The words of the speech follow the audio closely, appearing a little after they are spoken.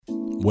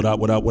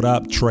What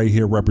up? Trey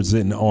here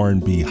representing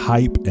R&B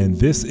Hype, and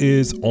this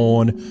is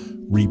On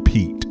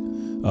Repeat.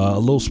 A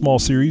little small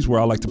series where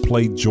I like to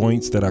play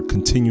joints that I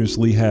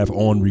continuously have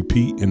on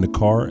repeat in the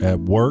car, at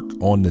work,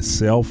 on the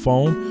cell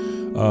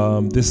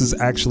phone. This is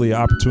actually an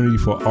opportunity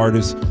for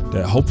artists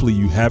that hopefully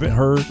you haven't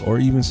heard, or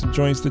even some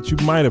joints that you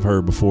might have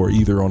heard before,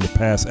 either on the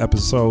past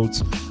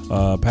episodes,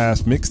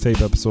 past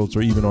mixtape episodes,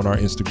 or even on our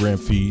Instagram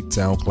feed,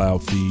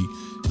 SoundCloud feed,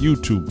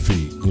 YouTube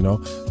feed.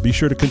 Be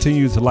sure to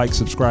continue to like,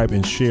 subscribe,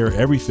 and share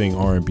everything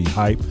R&B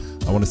Hype.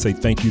 I want to say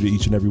thank you to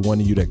each and every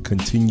one of you that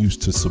continues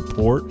to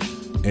support.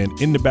 And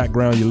in the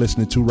background you're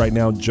listening to right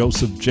now,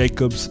 Joseph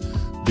Jacobs.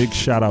 Big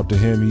shout out to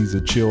him. He's a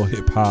chill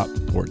hip hop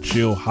or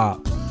chill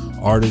hop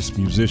artist,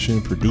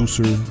 musician,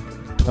 producer,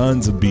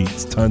 tons of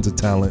beats, tons of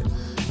talent.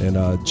 And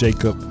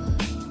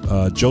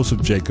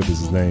Joseph Jacob is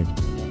his name.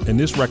 And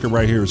this record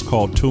right here is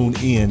called Tune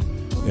In.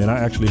 And I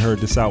actually heard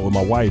this out with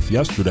my wife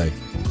yesterday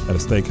at a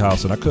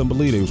steakhouse, and I couldn't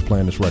believe they was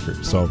playing this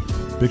record. So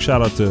big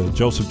shout out to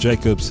Joseph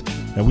Jacobs,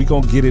 and we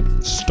gonna get it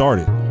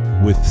started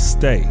with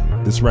Stay,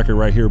 this record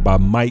right here by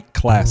Mike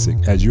Classic,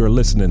 as you're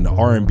listening to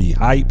R&B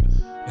Hype,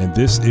 and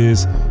this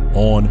is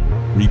On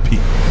Repeat.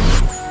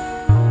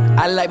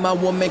 I like my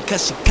woman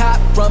cause she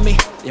cop from me,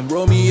 then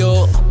roll me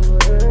up.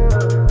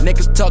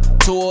 Niggas talk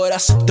to her,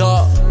 that's a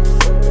dog.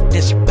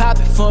 Then she pop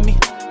it for me,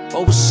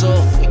 oh what's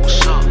up?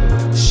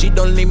 She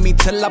don't leave me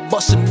till I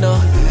bust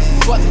enough.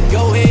 Fuck,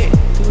 go ahead,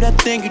 do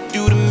that thing you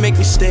do to make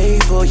me stay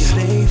for you.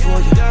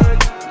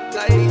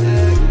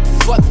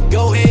 Fuck,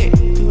 go ahead,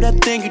 do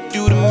that thing you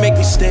do to make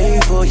me stay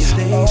for you.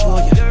 Fuck, go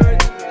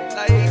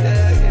ahead.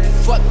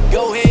 Fuck,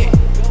 go ahead.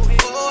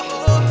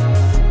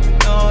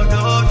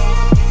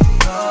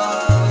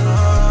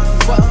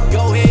 Fuck,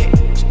 go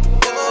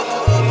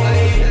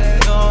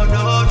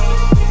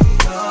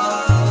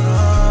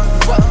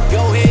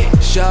ahead.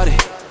 Shawty,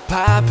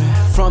 poppin'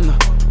 from the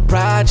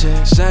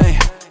projects, ain't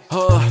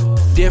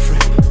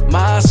different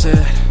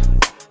mindset.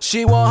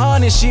 She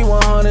 100, she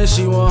 100,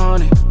 she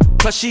 100.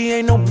 Plus she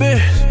ain't no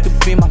bitch to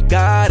be my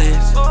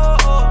goddess.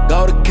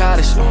 Go to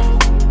college,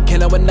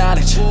 kill her with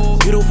knowledge.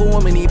 Beautiful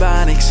woman,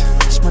 ebonics.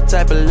 That's my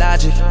type of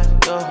logic.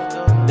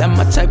 That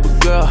my type of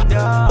girl.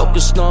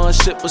 Focused on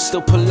shit, but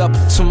still pull up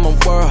to my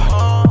world.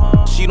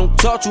 She don't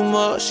talk too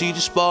much, she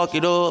just spark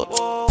it up.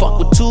 Fuck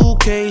with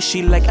 2K,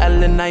 she like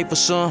Allen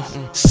Iverson.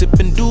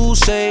 Sippin'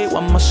 Douce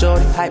while my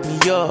shorty hype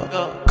me up.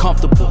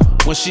 Comfortable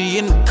when she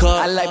in the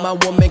cup. I like my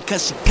woman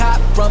cause she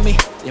cop from me,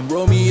 then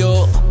roll me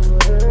up.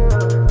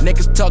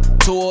 Niggas talk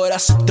to her,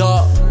 that's a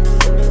dog.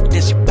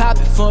 Then she pop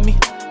it for me,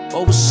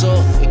 oh what's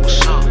up?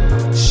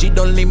 She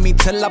don't leave me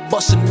till I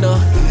bust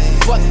enough.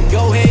 Fuck,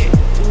 go ahead,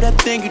 do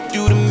that thing you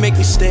do to make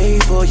me stay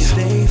for you.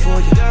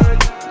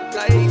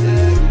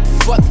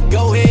 Fuck,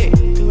 go ahead,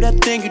 do that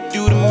thing you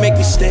do to make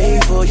me stay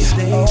for you.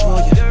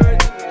 Fuck,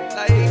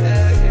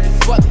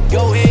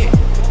 go ahead.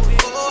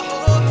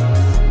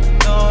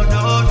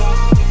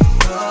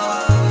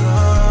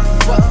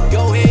 Fuck,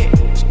 go ahead.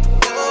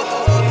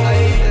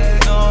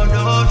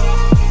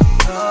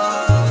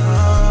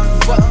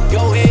 Fuck,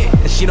 go ahead.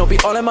 And she don't be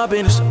all in my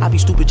business. I be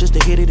stupid just to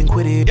hit it and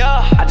quit it.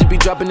 I just be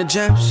dropping the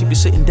gems. She be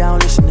sitting down,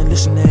 listening,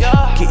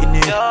 getting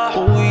it.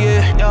 Oh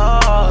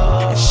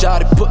yeah. And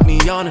shawty put me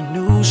on a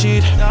new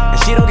shit. And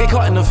she don't get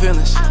caught in the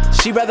feelings.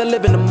 She rather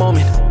live in the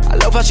moment. I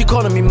love how she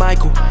calling me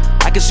Michael.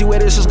 I can see where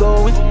this is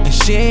going, and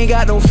she ain't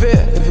got no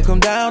fear. If it come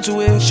down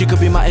to it, she could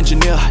be my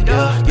engineer.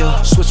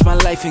 Yeah. Switch my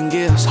life in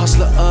gears.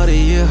 Hustler of the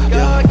year.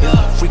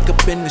 Yeah. Freak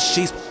up in the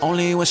sheets,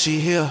 only when she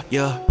here.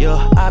 Yeah.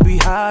 I be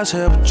high as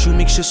hell, but you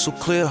make shit so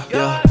clear.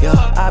 Yeah.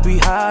 I be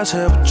high as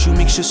hell, but you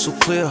make shit so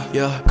clear.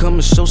 Yeah. Come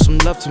and show some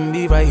love to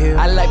me right here.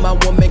 I like my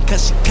woman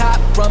cause she cop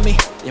from me,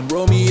 then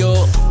roll me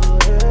up.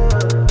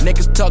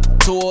 Niggas talk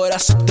to her,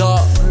 that's a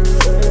dog.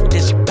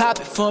 Then she pop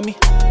it for me,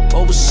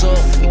 oh what's up?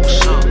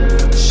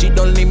 She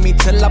don't leave me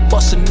till I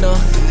bust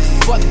enough.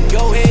 Fuck,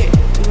 go ahead,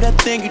 do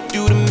that thing you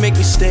do to make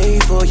me stay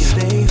for you.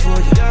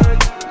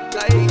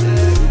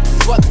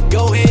 Fuck,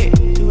 go ahead,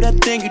 do that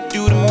thing you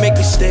do to make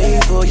me stay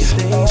for you.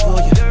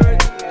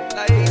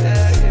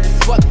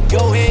 Fuck,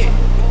 go ahead.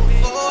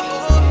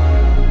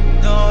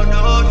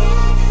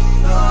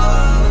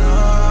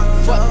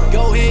 Fuck,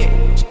 go ahead.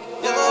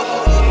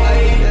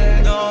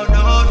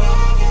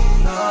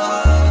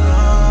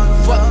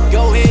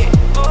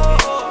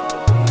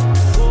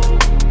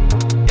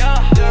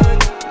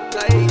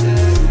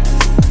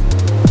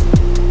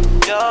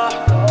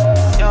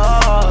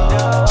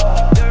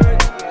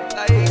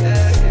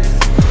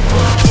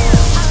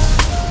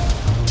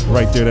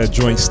 Right there, that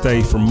joint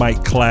Stay from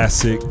Mike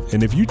Classic.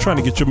 And if you're trying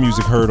to get your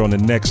music heard on the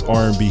next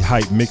R&B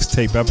Hype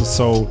mixtape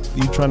episode,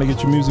 you trying to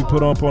get your music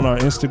put up on our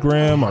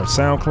Instagram, our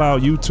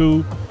SoundCloud,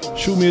 YouTube,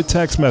 shoot me a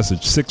text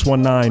message,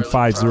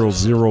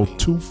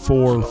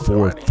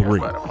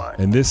 619-500-2443.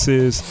 And this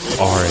is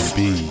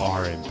R&B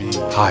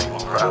Hype.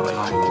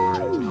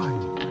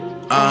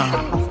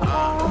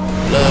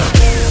 Look,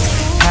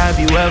 have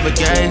you ever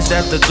gazed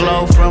at the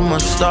glow from a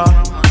star?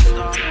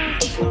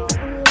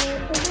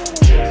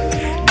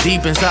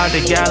 Deep inside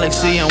the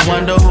galaxy and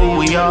wonder who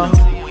we are.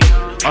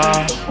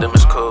 Them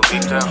is cool,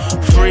 keep down.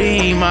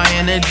 Free my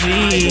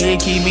energy, it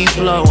keep me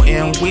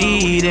floating.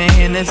 Weed and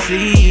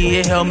Hennessy,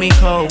 it help me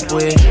cope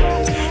with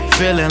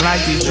feeling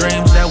like these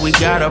dreams that we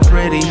got are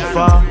pretty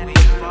far.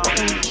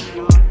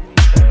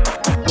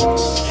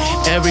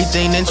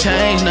 Everything done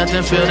changed,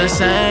 nothing feel the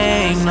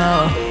same,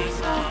 no.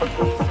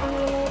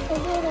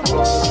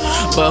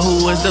 But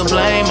who is to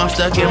blame? I'm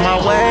stuck in my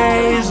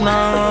ways,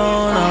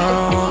 no,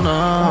 no,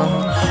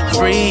 no.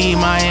 Free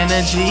my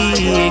energy,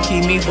 it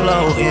keep me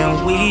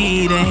floating.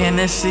 Weed and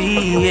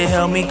Hennessy, it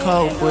help me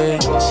cope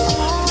with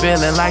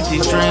feeling like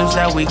these dreams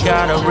that we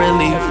got are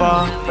really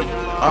far.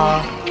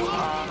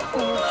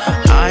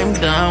 I'm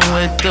done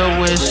with the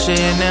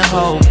wishing and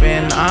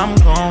hoping I'm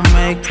gon'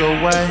 make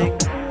a way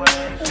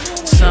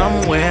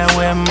somewhere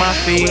with my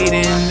feet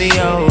in the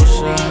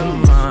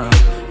ocean.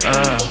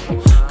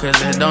 Cause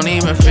it don't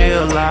even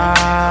feel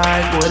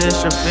like what it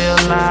should feel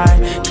like.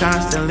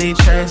 Constantly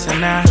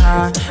chasing that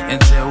high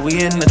until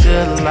we in the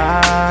good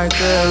life,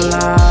 good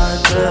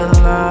life, good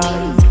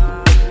life.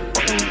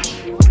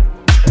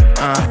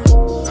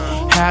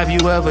 Have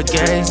you ever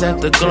gazed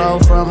at the glow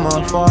from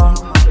afar?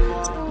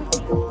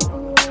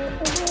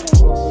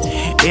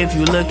 If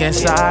you look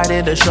inside,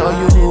 it'll show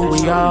you who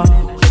we are.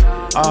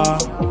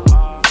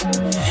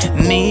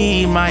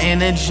 Need my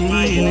energy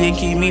to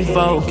keep me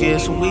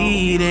focused.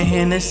 Weed and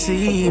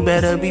Hennessy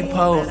better be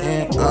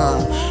potent.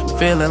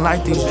 Feeling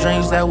like these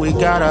dreams that we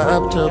got are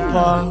up to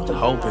par.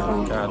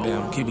 Hoping,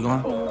 goddamn, keep it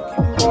going.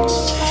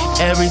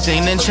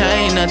 Everything done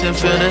changed, nothing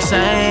feel the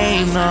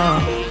same, no.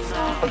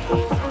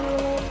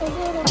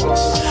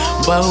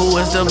 But who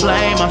is to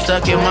blame? I'm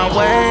stuck in my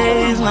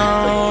ways,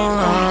 no,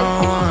 no,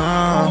 no.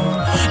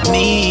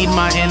 Need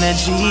my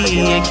energy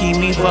and keep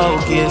me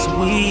focused.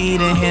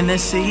 Weed and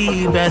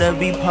Hennessy better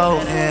be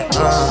potent.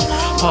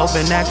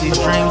 Hoping that these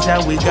dreams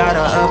that we got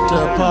are up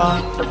to par.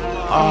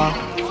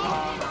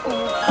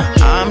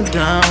 I'm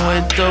done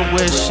with the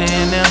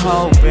wishing and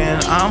hoping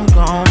I'm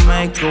gon'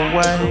 make a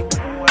way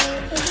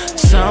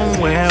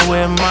somewhere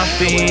with my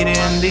feet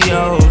in the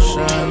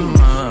ocean.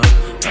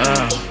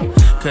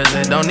 Cause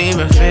it don't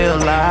even feel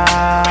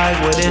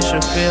like what it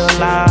should feel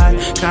like.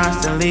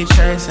 Constantly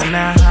chasing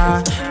that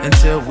high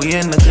until we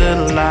in the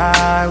good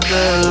life,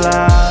 good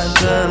life,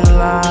 good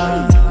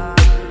life.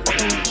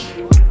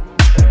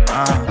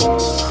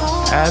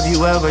 Have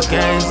you ever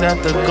gazed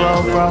at the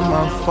glow from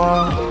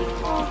afar?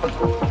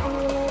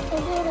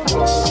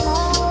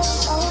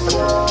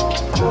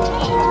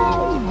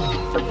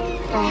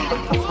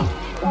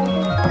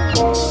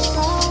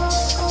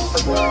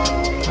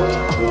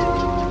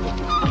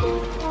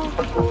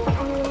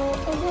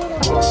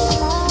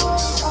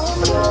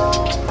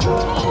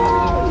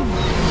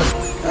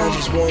 I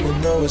just wanna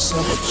know what's up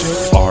with you.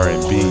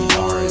 R&B,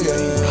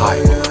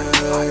 hype.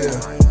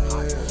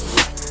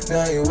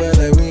 Now you act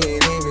like we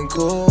ain't even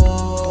cool.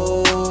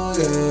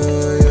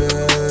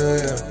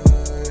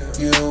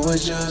 You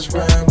was just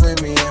riding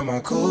with me in my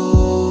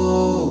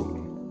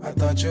cool. I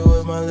thought you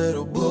was my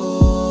little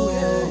boo.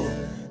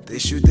 They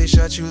shoot, they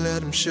shot, you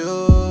let them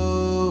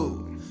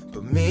shoot.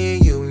 But me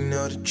and you, we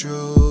know the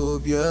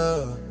truth,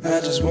 yeah. I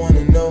just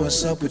wanna know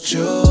what's up with you,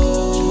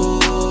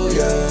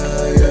 yeah.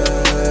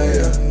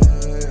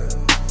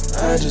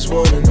 I just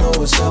wanna know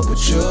what's up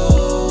with you,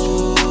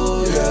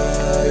 yeah.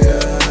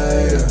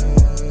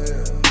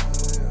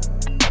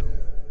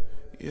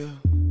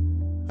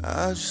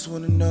 I just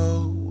wanna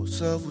know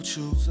what's up with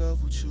you.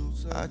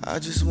 I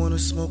just wanna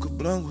smoke a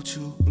blunt with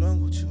you.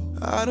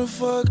 I done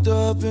fucked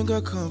up and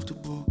got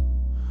comfortable.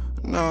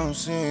 Now I'm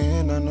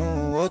seeing I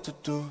know what to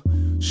do.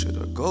 Should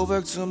I go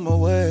back to my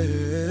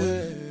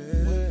way?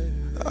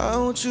 I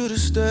want you to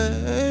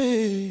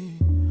stay.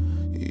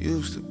 You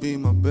used to be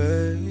my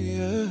babe,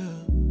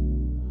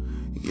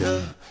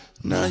 yeah.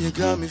 Now you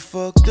got me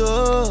fucked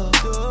up.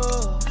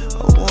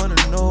 I wanna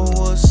know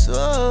what's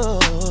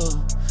up.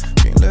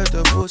 Can't let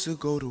that pussy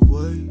go to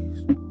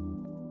waste,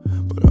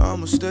 but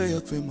I'ma stay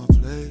up in my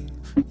place,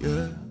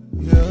 yeah.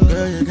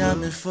 Girl, you got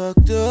me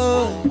fucked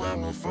up,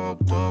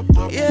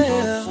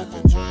 yeah.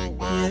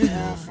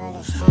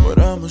 But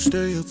I'ma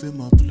stay up in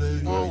my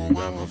place,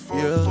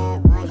 yeah.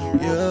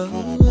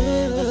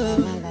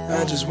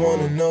 I just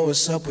wanna know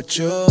what's up with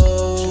you,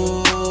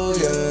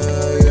 yeah.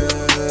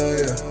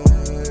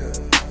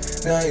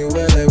 Now you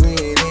act like we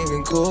ain't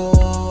even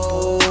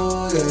cool,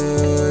 yeah.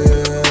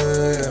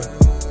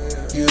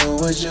 You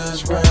was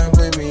just riding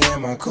with me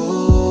in my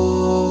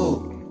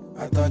cool.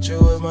 I thought you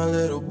was my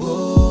little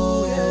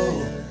boo,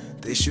 yeah.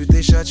 They shoot,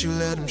 they shot, you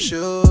let them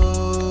shoot.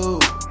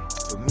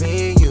 But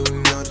me and you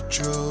know the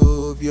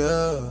truth,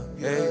 yeah.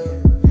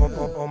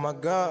 Oh my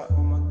God,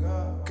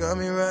 got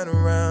me riding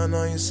around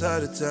on your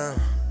side of town.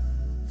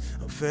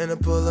 I'm finna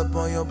pull up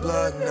on your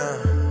block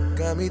now.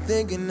 Got me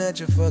thinking that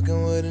you're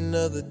fucking with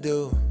another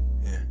dude,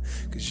 yeah.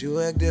 Cause you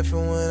act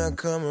different when I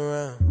come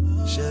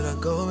around. Should I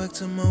go back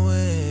to my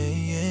way,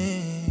 yeah.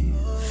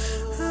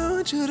 I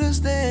want you to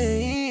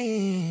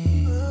stay.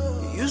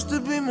 Used to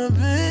be my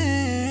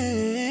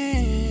babe,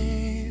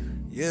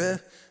 yeah.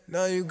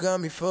 Now you got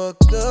me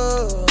fucked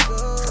up.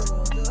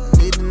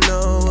 Need to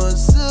know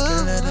what's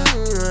up.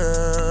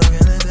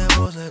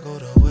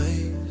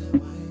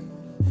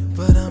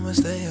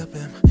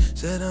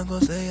 Said I'm gon'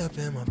 stay up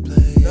in my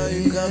place. Now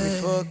you got me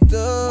fucked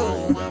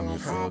up. Double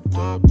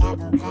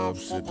cup,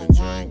 sipping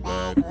drink,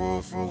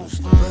 backwood full of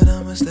stuff. But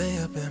I'ma stay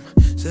up in my,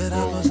 said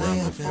I'm gon'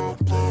 stay up in my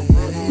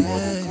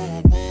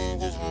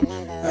place.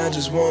 I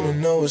just wanna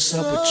know what's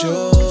up with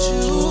you.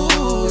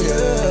 Yeah.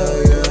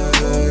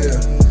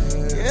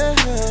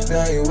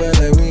 Now you act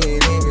like we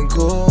ain't even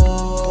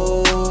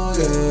cool.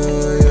 Yeah.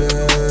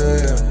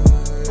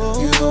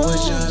 You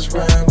always just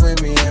ride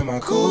with me in my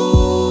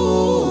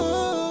cool.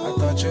 I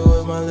thought you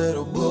was my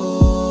little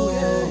boo.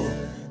 Yeah.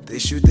 They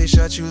shoot, they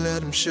shot, you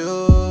let them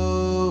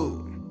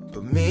shoot.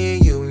 But me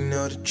and you, we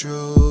know the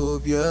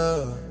truth,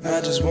 yeah. I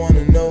just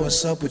wanna know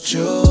what's up with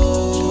you.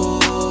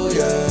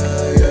 Yeah.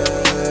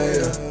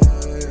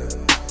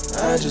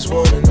 I just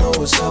wanna know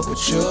what's up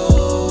with you.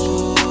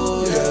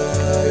 Yeah.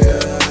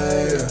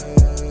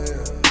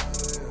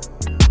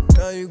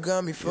 Now you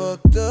got me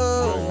fucked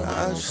up.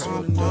 I just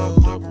wanna know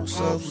what's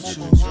up with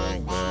you.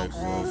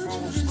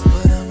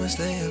 But I'ma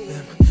stay up in my,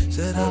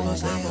 said I'ma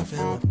stay up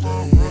in my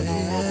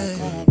place.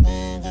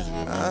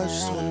 I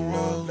just wanna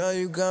know. Now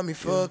you got me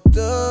fucked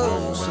up.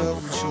 What's up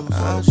with you?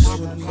 I just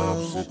wanna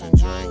know.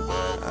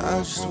 I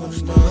just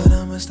wanna know. But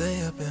I'ma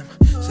stay up in my,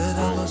 said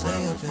I'ma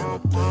stay up in my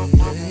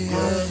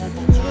place.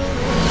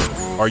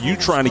 Are you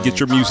trying to get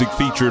your music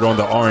featured on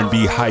the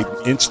R&B Hype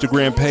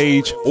Instagram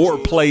page or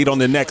played on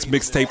the next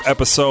mixtape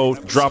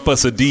episode? Drop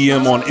us a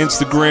DM on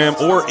Instagram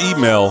or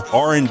email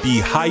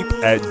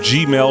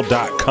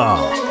rnbhype@gmail.com.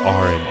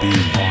 R&B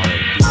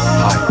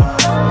Hype.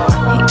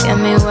 You got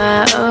me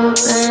wide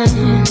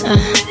open,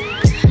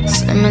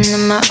 swimming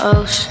in my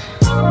ocean.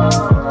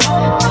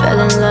 Fell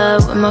in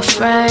love with my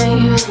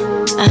frame.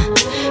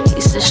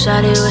 Used to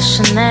shawty, what's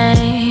your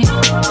name?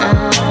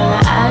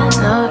 I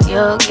know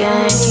your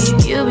game.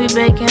 You be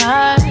breaking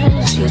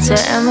hearts, you tear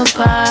them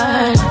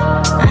apart.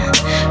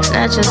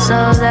 Snatch your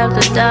souls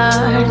after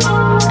dark,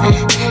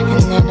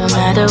 and then no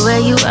matter where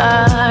you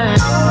are,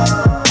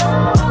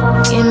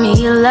 give me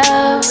your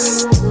love,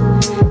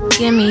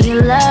 give me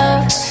your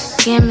love,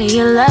 give me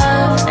your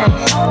love, ay.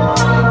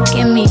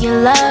 Give me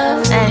your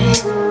love, ay.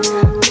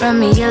 Run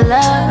me your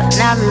love,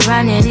 now we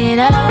running it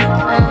up,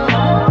 ay.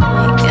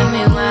 Give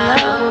me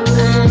wide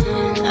open,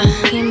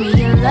 give me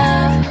your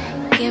love,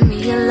 give me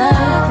your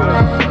love, ay.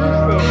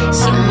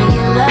 Give me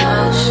your love, ay.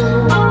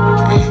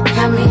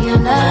 Give me your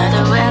love,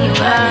 the way you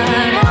run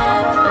it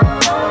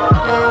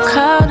up,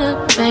 caught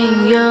up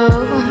in you,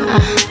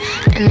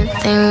 and the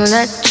thing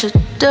that you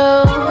do,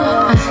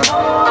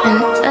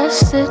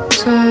 invested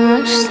too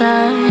much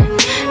time.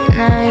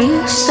 Now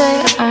you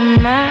stay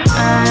on my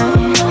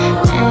mind,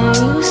 and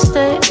you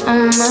stay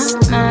on my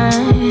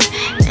mind,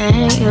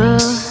 and you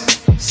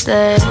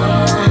stay.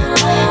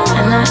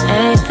 And I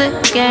hate the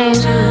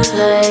games you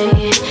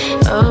play.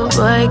 Oh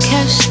boy,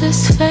 catch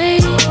this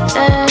fade.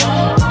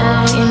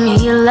 Give me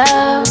your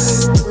love,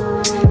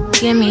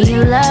 give me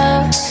your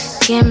love,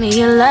 give me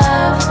your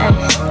love, ay.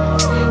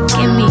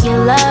 Give me your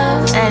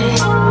love, ay.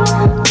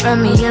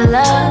 Run me your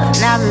love,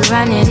 now we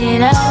running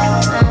it up, ay.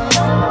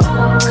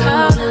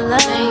 Call the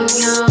love,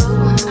 you.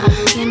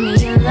 Give me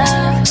your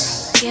love,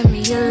 give me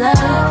your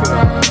love,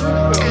 ay.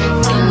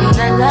 Give me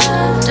your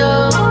love, do.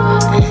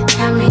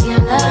 Give me your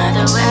love,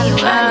 the way you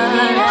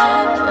running it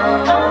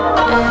up,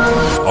 ay.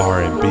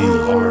 R&B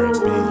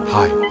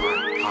Hype.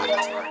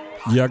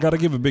 Yeah, I gotta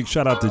give a big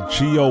shout out to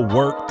Geo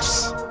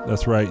Works.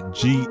 That's right,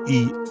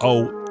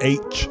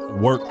 GEOH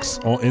Works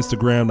on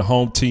Instagram, the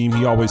home team.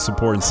 He always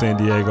supporting San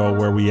Diego,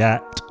 where we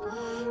at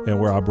and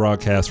where I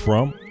broadcast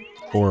from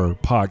or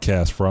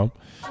podcast from.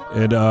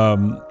 And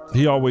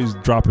he always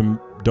dropping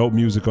dope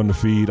music on the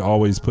feed,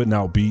 always putting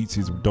out beats.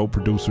 He's a dope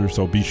producer,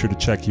 so be sure to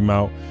check him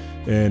out.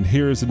 And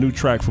here's a new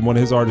track from one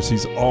of his artists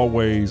he's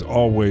always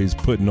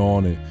putting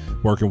on and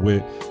working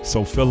with,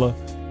 Sophilla,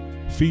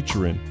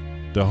 featuring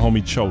the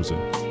homie Chosen.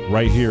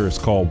 Right here, it's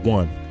called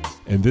One.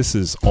 And this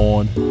is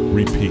on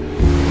repeat.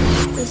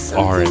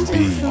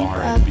 R&B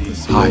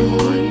Hype.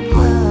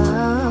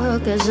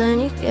 Cause when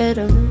you get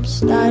them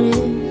started,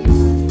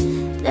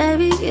 they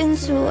begin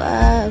to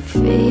act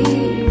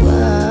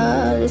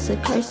feeble. It's a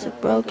curse of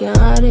broken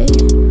hearted.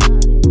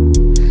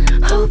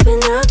 Open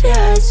up your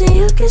eyes and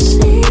you can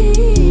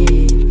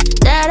see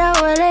that I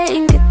will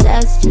in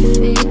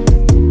catastrophe.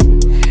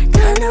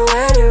 Got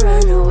nowhere to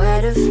run,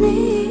 nowhere to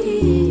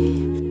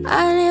flee.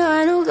 Only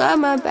one who got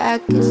my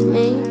back is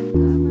me.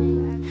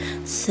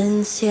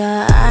 Since I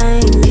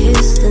ain't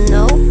kissed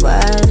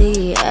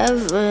nobody,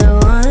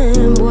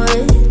 everyone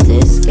would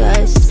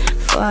discuss.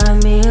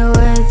 Find me a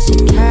way to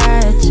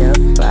catch a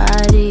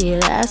body.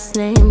 Last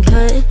name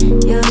put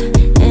you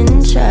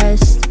in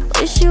trust.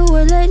 Wish you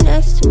would lay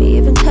next to me,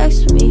 even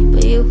text me,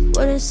 but you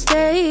wouldn't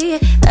stay.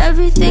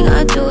 Everything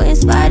I do in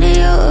spite of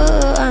you,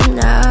 I'm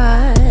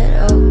not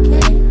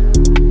okay.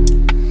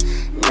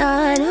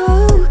 Not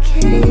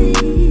okay.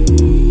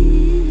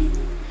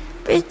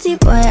 Pretty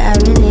boy, I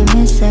really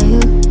miss you.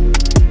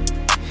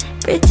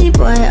 Pretty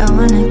boy, I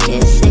wanna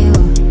kiss you.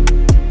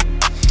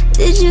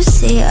 Did you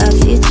see a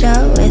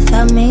future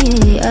without me?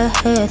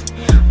 Ahead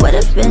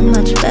would've been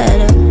much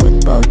better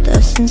with both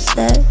us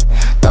instead.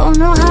 Don't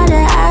know how to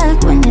act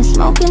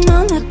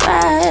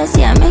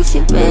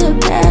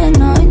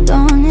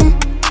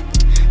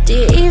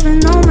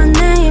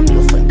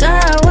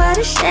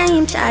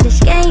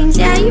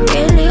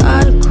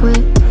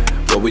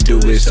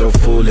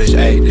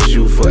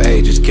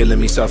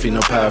softly, no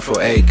powerful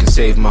aid can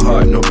save my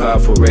heart. No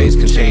powerful rays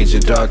can change the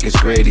darkest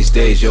gray these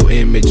days. Your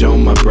image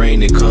on my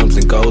brain, it comes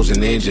and goes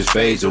and then just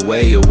fades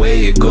away,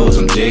 away it goes.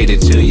 I'm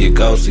jaded to your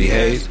ghostly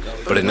haze.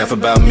 But enough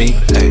about me,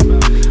 hey,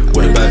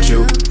 what about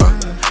you?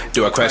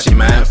 Do I crash your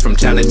mind from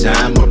time to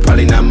time, or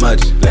probably not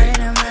much?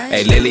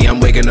 Hey, lately I'm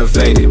waking up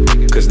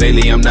faded, cause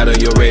lately I'm not on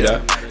your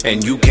radar.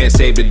 And you can't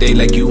save the day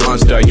like you on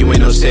star, you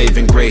ain't no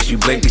saving grace. You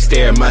blankly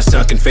stare at my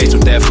sunken face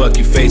with that fuck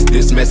you face.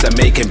 This mess I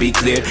make can be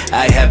cleared,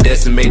 I have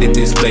decimated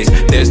this place.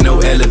 There's no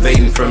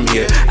elevating from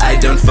here. I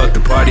done fucked the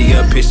party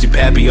up, pissed your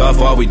pappy off.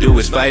 All we do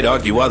is fight,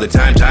 argue all the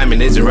time.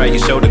 Timing isn't right, you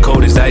show the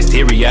coldest ice.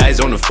 Teary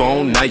eyes on the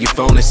phone, now your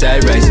phone is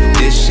side rice.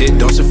 This shit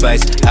don't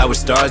suffice, our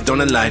stars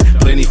don't align.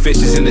 Plenty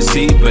fishes in the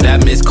sea, but I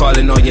miss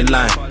calling on your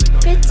line.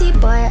 Pretty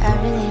boy, I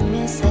really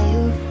miss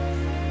you.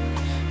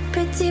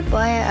 Pretty boy,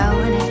 I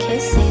wanna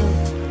kiss you.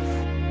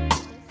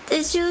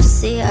 Did you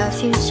see our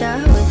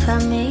future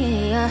without me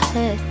in your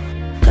head?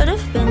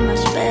 Could've been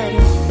much better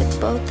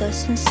with both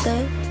us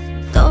instead.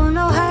 Don't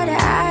know how to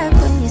act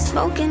when you're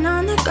smoking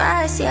on the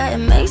grass. Yeah, it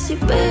makes you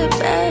big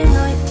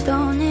paranoid,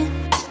 don't it?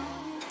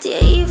 Do you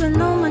even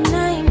know my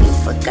name? You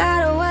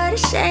forgot, oh what a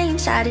shame.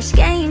 Childish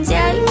games,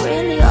 yeah, you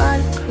really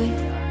ought to quit.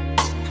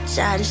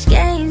 Childish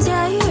games,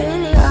 yeah, you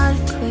really ought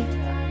to quit.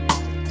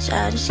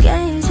 Childish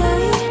games, yeah,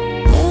 you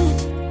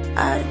really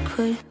ought to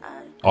quit.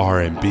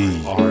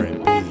 R&B,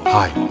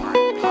 hype.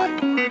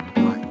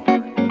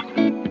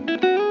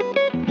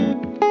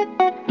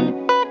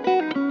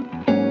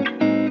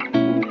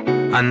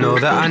 I know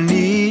that I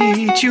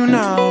need you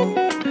now.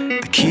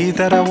 The key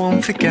that I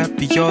won't forget,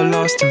 but you're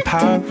lost in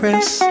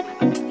Paris.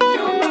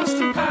 You're lost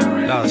in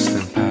Paris. Lost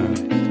in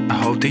Paris. I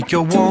hope that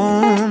you're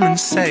warm and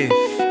safe.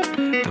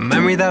 The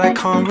memory that I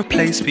can't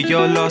replace, but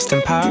you're lost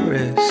in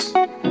Paris.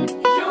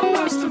 You're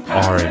lost in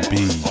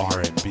Paris.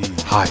 R&B,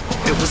 hype.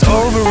 It was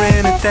over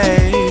in a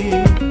day.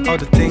 All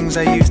the things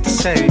I used to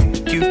say,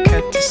 you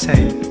kept to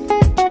say.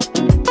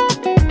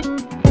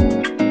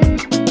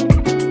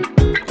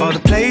 All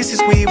the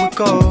places we would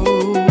go,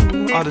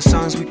 all the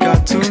songs we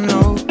got to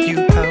know,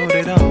 you held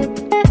it up.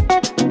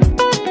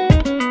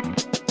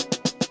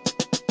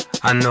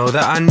 I know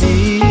that I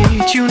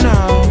need you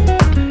now.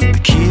 The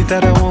key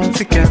that I won't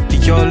forget,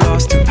 but you're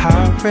lost in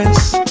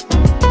Paris. I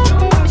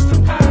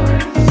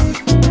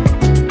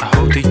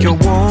hope that you're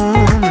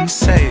warm and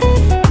safe.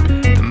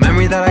 The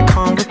memory that I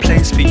can't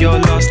replace, but you're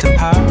lost in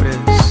Paris.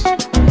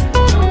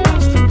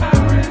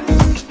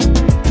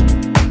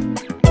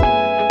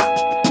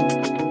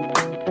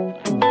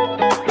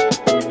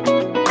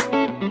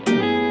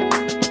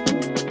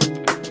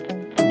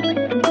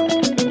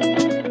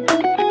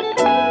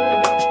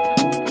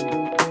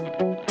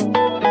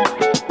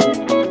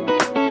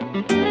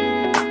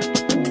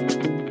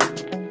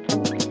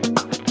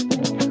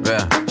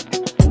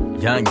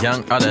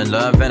 Young, all in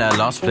love in a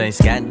lost place.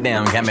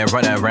 Goddamn, got me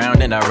running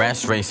around in a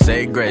rash race.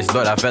 Say grace,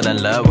 Lord, I fell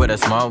in love with a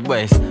small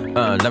waist.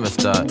 Let me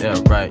start, yeah,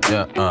 right,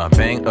 yeah,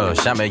 bang,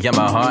 shot me in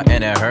my heart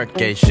and it hurt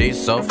case.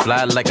 She's so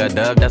fly like a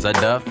dove, that's a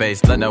dove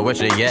face. Don't know where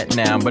she at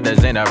now, but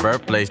this ain't her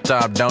birthplace.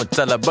 Tom, don't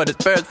tell her, but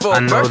it's first for I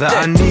know birthday. that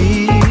I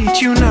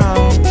need you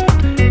now.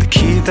 The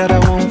key that I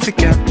won't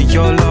forget, but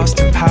you're lost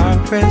in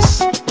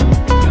Paris. I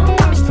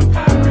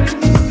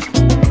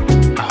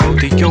hope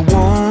that you're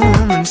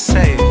warm and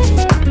safe.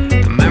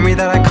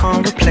 That I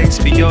can't replace,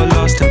 but you're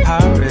lost in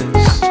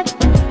Paris.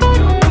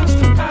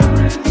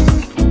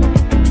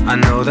 I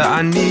know that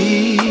I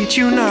need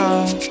you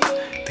now.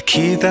 The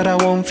key that I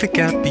won't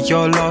forget, but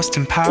you're lost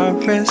in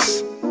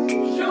Paris.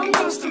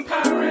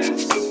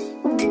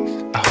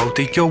 I hope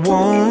that you're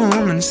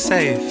warm and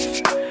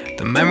safe.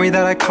 The memory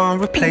that I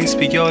can't replace,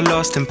 but you're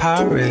lost in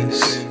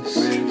Paris.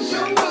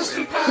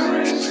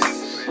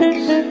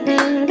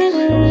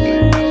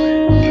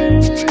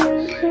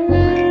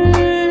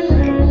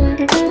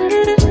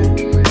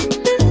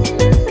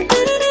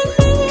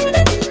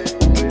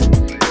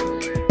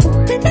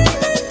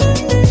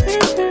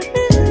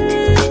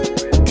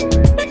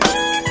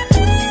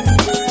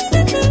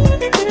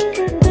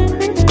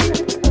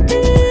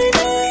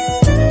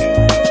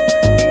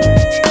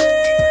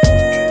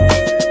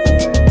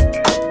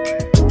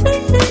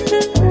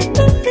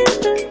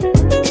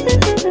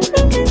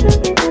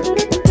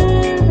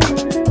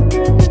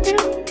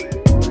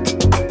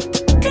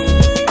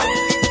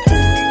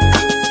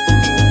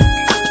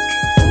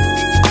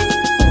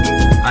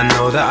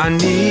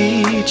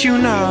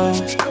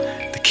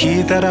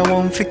 That I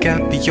won't forget,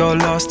 but you're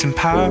lost in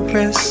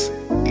Paris.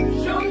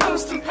 You're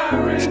lost in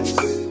Paris.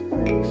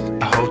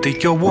 I hope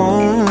that you're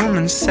warm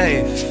and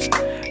safe.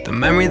 The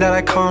memory that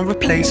I can't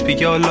replace, but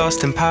you're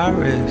lost in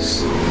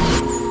Paris.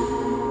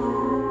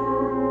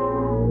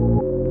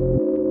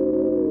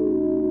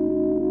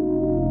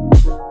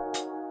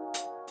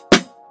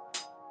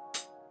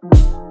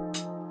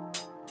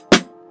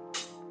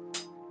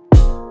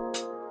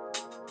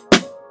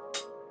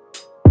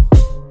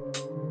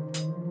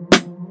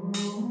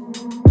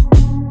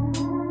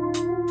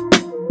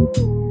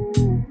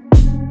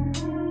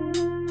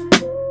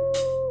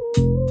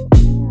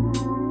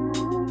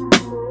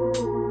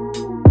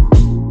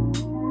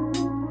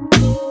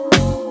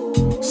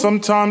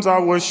 sometimes I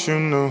wish you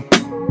knew,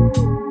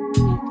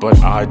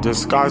 but I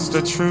disguise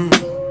the truth.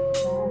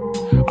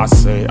 I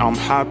say I'm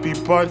happy,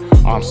 but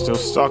I'm still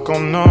stuck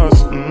on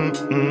us.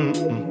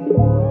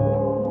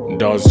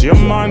 Does your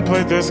mind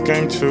play this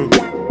game too?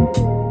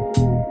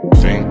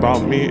 Think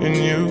about me and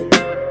you.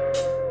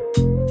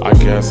 I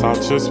guess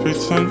I'll just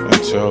pretend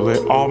until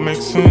it all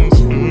makes sense.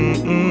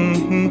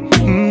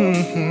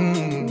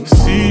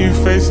 See you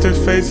face to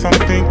face, I'm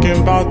thinking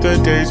about the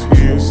days we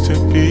used to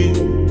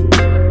be.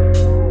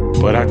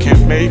 But I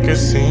can't make a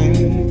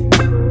scene.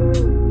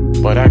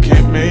 But I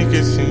can't make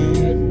a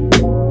scene.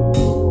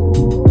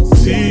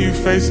 See you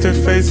face to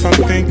face, I'm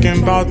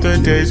thinking about the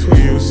days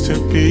we used to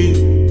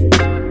be.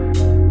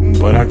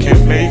 But I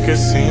can't make a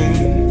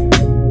scene.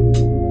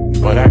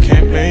 But I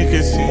can't make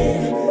a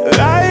scene.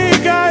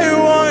 Like I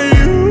want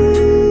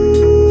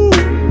you.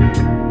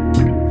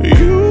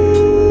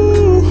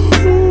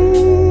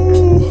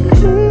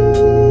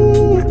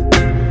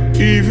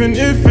 Even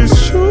if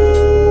it's true.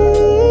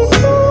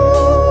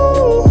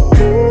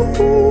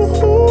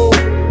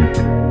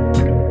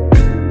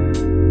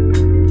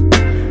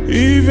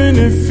 Even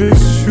if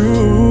it's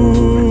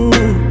true.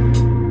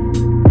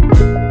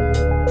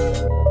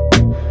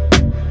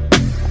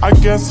 I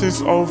guess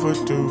it's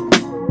overdue.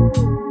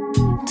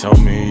 Tell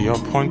me your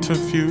point of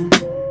view.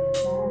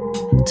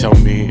 Tell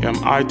me,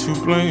 am I to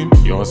blame?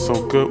 You're so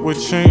good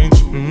with change.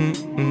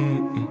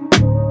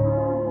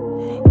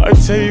 A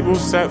table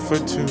set for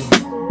two.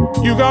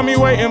 You got me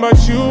waiting, but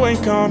you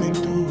ain't coming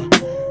through.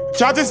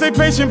 Tried to stay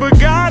patient, but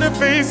gotta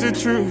face the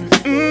truth.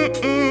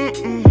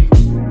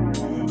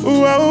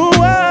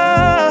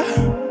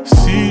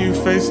 See you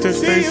face to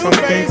face, I'm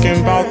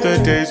thinking about the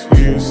days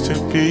we used to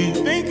be.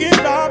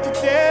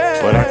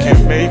 But I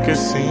can't make a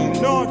scene.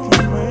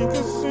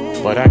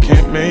 But I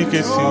can't make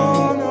a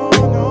scene.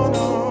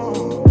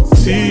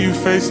 See you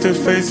face to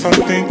face, I'm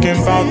thinking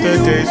about the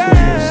days we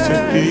used to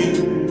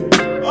be.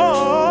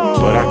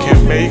 But I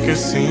can't make a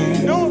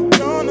scene.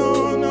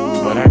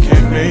 But I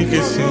can't make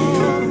it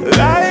seem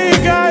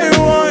like I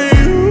want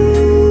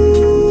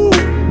you.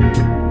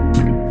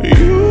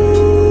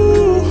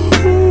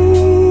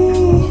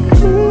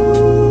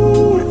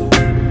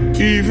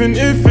 Even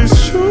if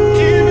it's true.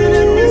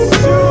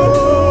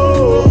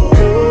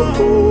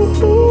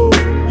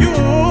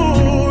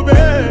 You,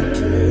 babe.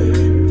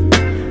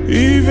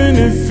 Even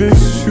if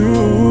it's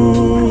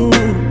true.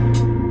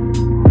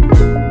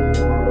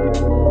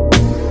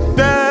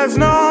 There's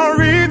no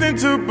reason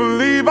to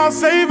believe I'll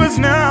save us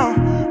now.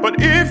 But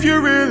if you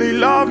really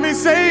love me,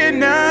 say it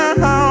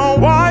now.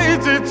 Why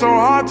is it so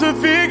hard to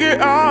figure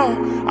out?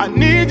 I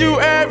need you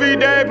every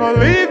day,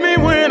 believe me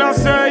when I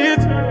say it.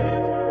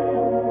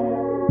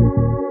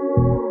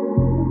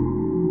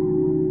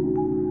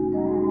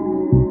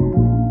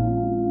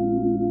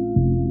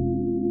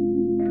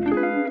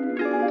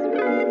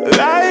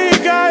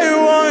 Like I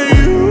want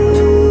you.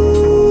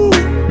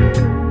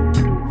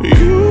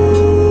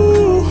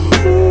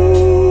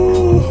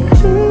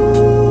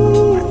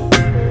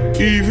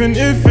 Even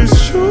if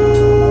it's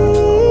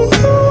true.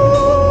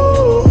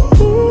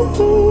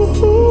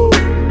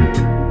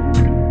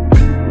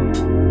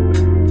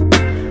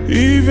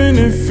 Even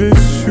if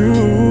it's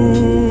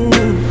true.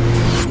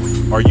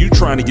 Are you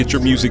trying to get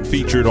your music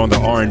featured on the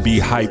R&B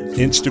Hype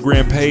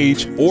Instagram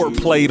page or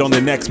played on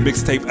the next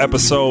mixtape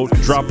episode?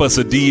 Drop us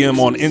a DM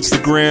on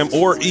Instagram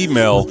or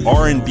email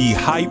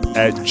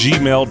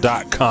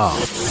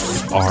rnbhype@gmail.com.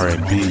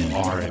 R&B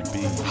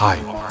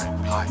Hype.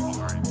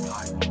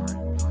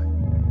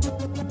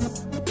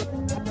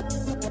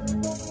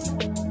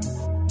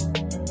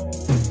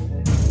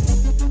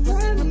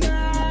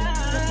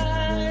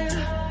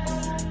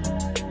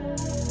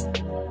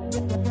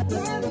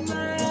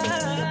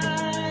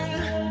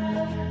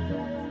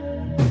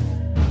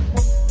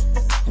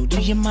 Do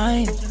you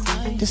mind?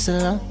 This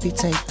will only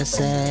take a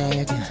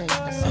second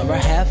or a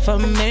half a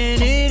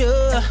minute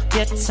of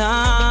your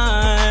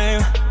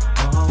time.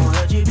 Oh,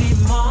 would you be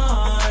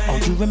mine? Oh,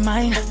 you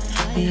remind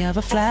me of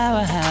a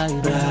flower, how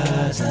you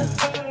blossom.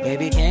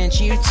 Baby, can't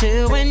you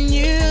tell when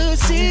you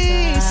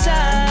see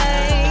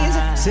signs?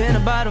 Send a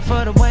bottle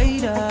for the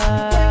waiter.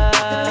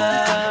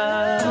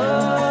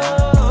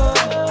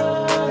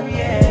 Oh,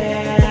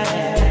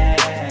 yeah.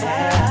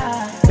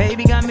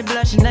 Baby got me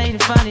blushing, ain't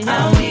it funny?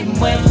 I don't even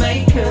wear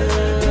makeup.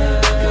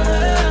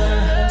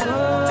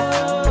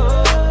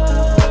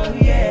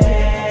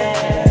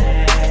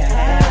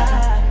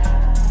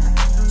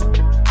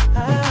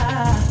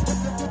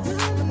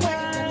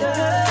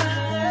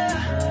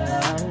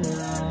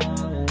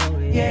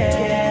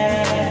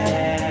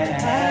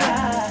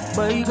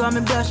 Got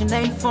me blushing,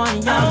 ain't funny.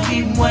 I don't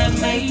even wear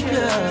makeup.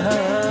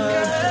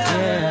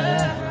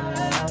 Yeah.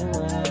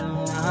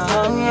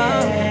 Oh,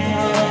 yeah.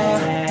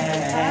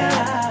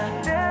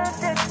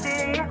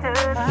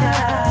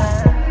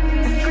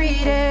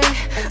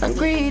 I'm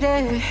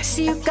greedy.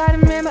 See, you got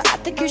him in, but I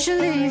think you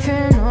should leave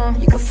him.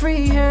 You can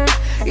free him,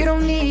 you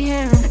don't need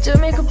him. Just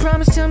make a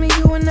promise, tell me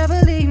you will never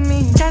leave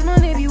me. That's my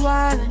if you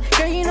wildin'.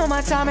 Girl, you know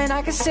my time, and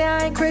I can say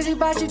I ain't crazy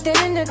about you, then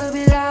a nigga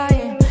be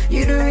lying.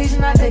 You the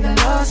reason I think I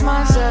lost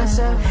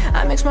myself.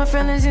 I mix my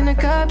feelings in the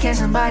cup. Can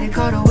somebody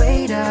call the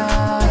waiter?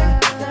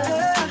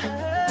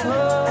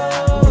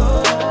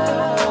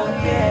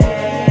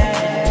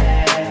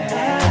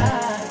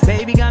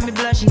 Baby got me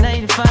blushing,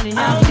 ain't it funny?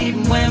 I don't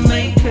even wear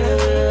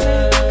makeup.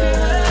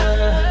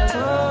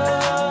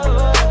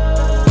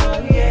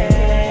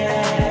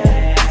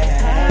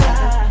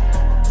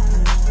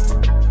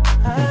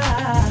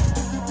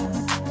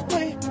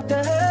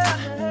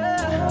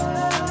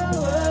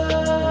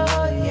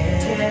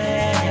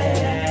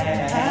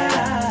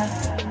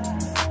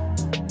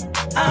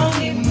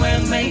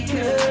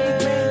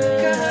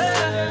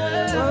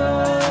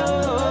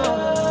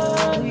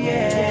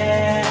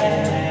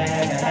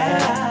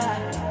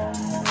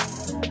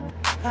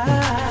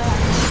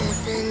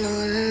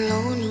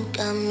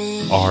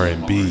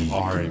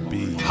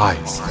 R&B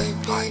hype.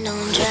 Slipping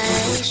on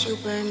dry, you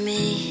burn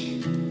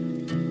me.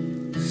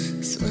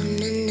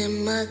 Swimming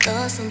in my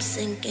thoughts, I'm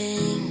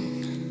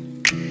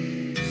sinking.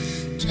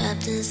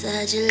 Trapped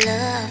inside your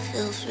love, I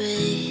feel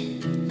free.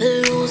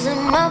 But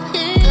losing my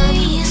peace. Got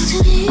me used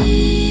to be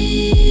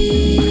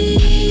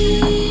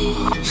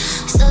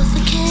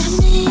suffocating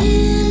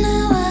me.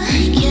 Now I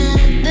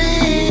can't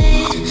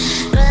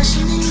breathe.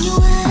 Crashing in your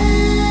waves.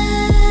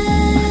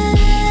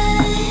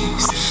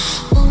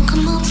 Won't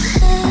come up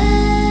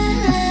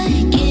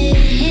like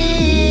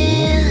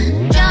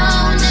it.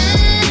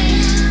 Drowning.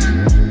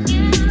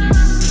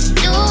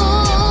 You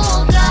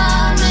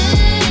got me.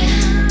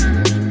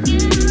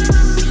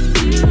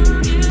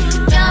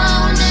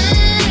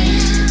 Drowning.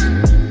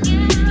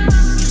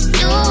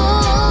 You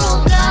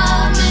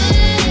got me.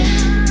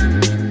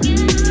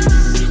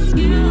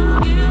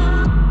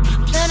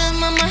 Blood on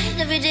my mind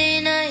every day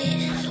and night.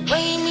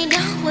 Weighing me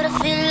down, what I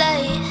feel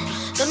like.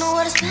 Don't know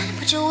what to spend,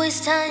 but you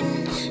waste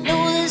time.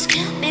 Know this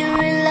can't be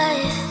real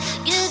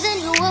life.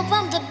 Giving you up,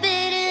 I'm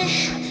debating.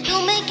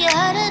 You make it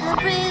harder to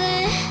breathe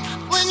in.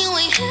 When you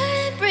ain't here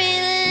and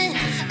breathing,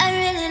 I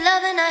really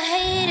love and I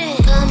hate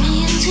it. Got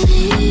me into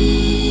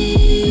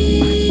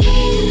deep,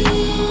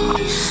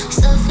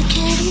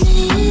 suffocating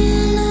me.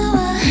 Now I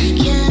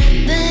can't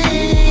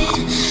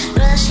breathe.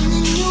 Crashing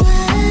in your waves.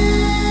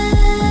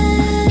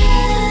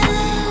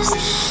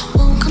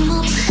 Won't come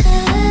up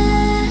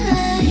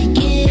like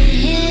it.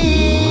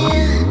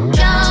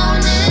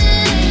 Drowning.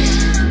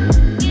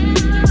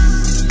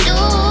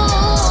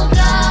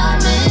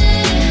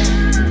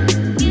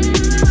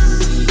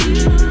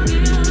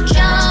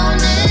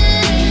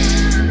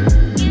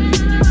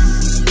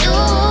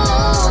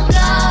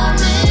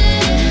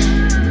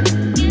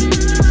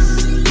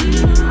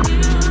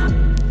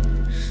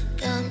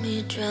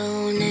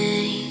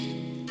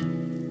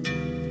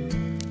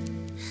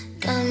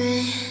 got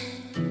me.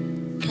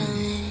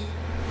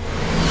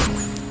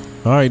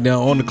 All right,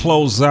 now on the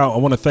close out, I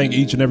want to thank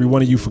each and every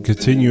one of you for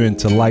continuing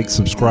to like,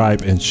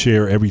 subscribe, and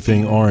share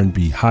everything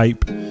R&B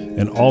hype.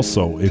 And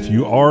also, if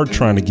you are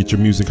trying to get your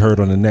music heard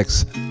on the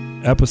next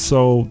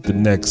episode, the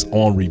next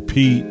on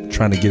repeat,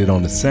 trying to get it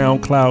on the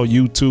SoundCloud,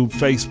 YouTube,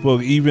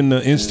 Facebook, even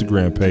the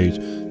Instagram page,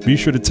 be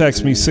sure to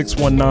text me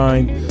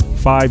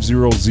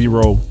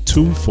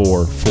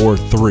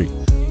 619-500-2443.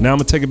 Now I'm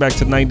gonna take it back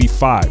to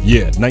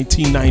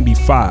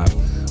 1995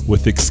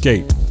 with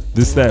Escape.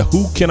 This that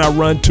Who Can I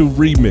Run To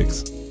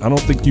remix. I don't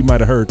think you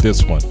might have heard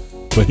this one,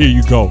 but here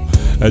you go.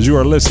 As you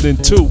are listening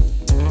to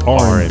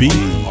R&B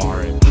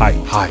hype.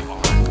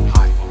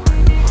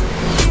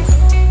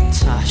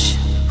 Tasha,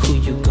 who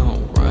you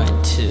gon'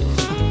 run to?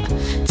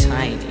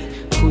 Tiny,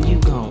 who you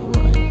gon'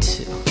 run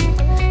to?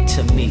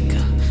 Tamika,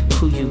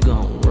 who you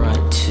gon'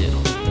 run to?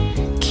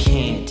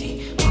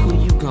 Candy, who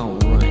you gon'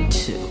 run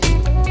to?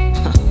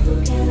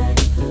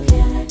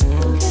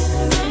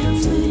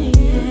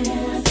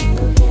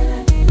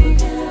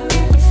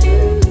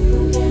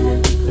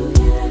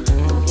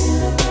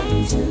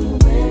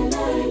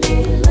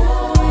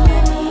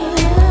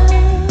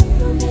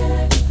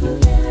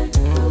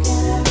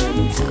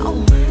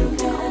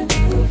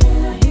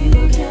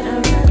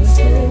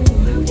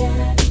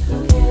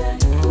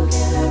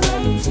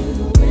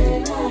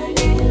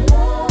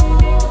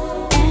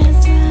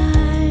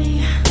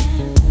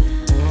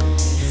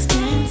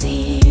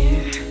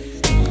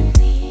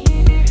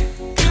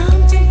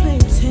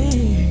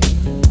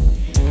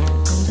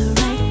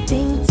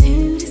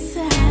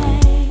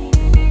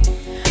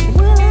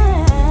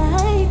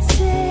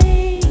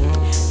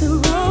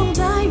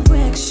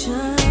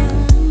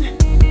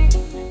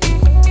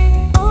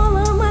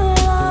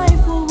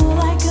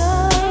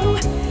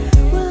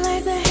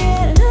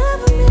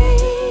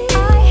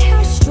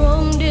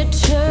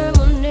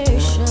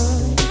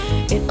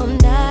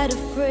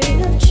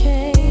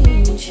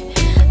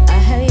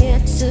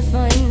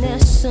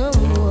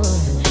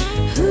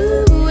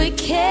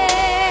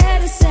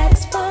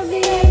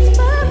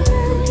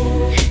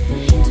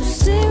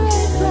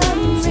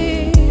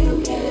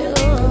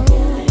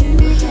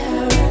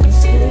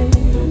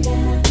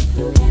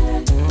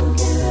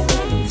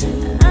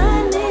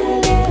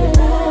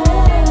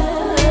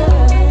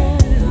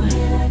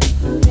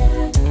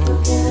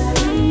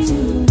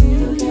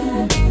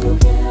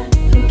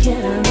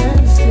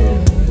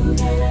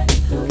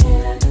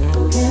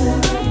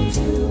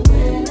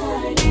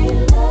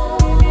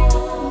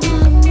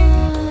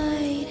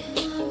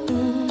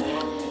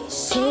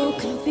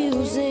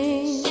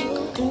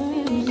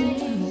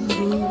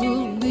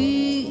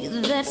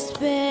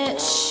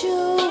 that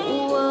special.